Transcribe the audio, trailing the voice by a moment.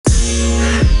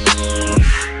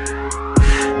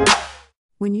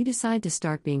When you decide to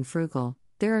start being frugal,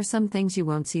 there are some things you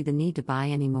won't see the need to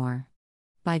buy anymore.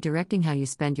 By directing how you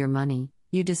spend your money,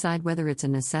 you decide whether it's a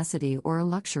necessity or a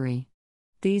luxury.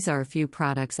 These are a few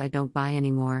products I don't buy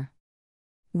anymore.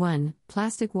 1.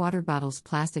 Plastic water bottles.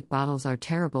 Plastic bottles are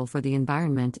terrible for the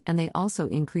environment and they also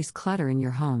increase clutter in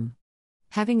your home.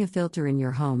 Having a filter in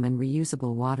your home and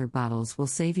reusable water bottles will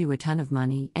save you a ton of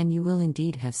money and you will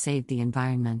indeed have saved the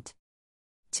environment.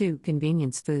 2.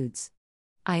 Convenience foods.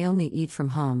 I only eat from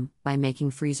home, by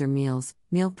making freezer meals,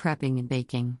 meal prepping and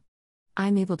baking.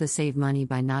 I'm able to save money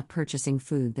by not purchasing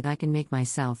food that I can make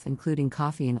myself, including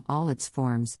coffee in all its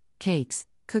forms, cakes,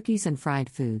 cookies and fried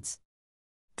foods.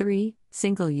 3.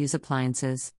 Single-use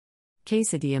appliances.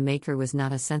 Quesadilla maker was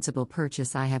not a sensible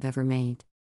purchase I have ever made.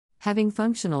 Having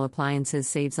functional appliances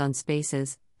saves on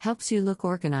spaces, helps you look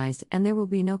organized and there will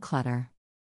be no clutter.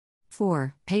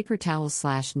 4. Paper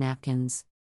towels/napkins.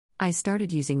 I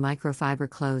started using microfiber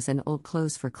clothes and old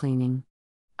clothes for cleaning.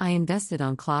 I invested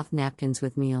on cloth napkins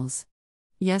with meals.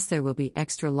 Yes, there will be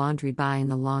extra laundry but in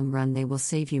the long run they will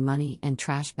save you money and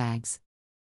trash bags.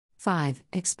 5.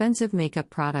 Expensive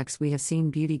makeup products. We have seen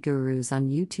beauty gurus on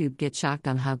YouTube get shocked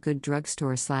on how good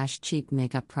drugstore/cheap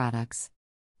makeup products.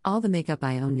 All the makeup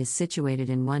I own is situated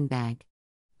in one bag.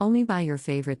 Only buy your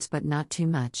favorites but not too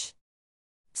much.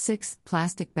 6.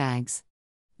 Plastic bags.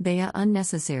 They are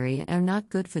unnecessary and are not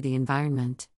good for the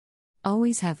environment.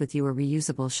 Always have with you a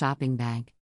reusable shopping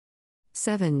bag.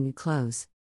 7. New clothes.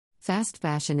 Fast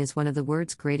fashion is one of the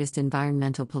world's greatest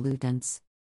environmental pollutants.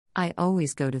 I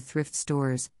always go to thrift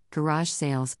stores, garage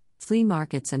sales, flea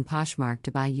markets and Poshmark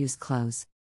to buy used clothes.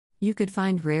 You could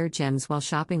find rare gems while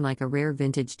shopping, like a rare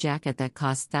vintage jacket that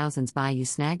costs thousands but you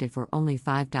snagged it for only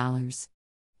 $5.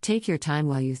 Take your time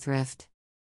while you thrift.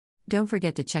 Don't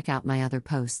forget to check out my other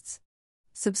posts.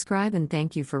 Subscribe and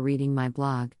thank you for reading my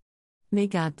blog. May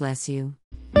God bless you.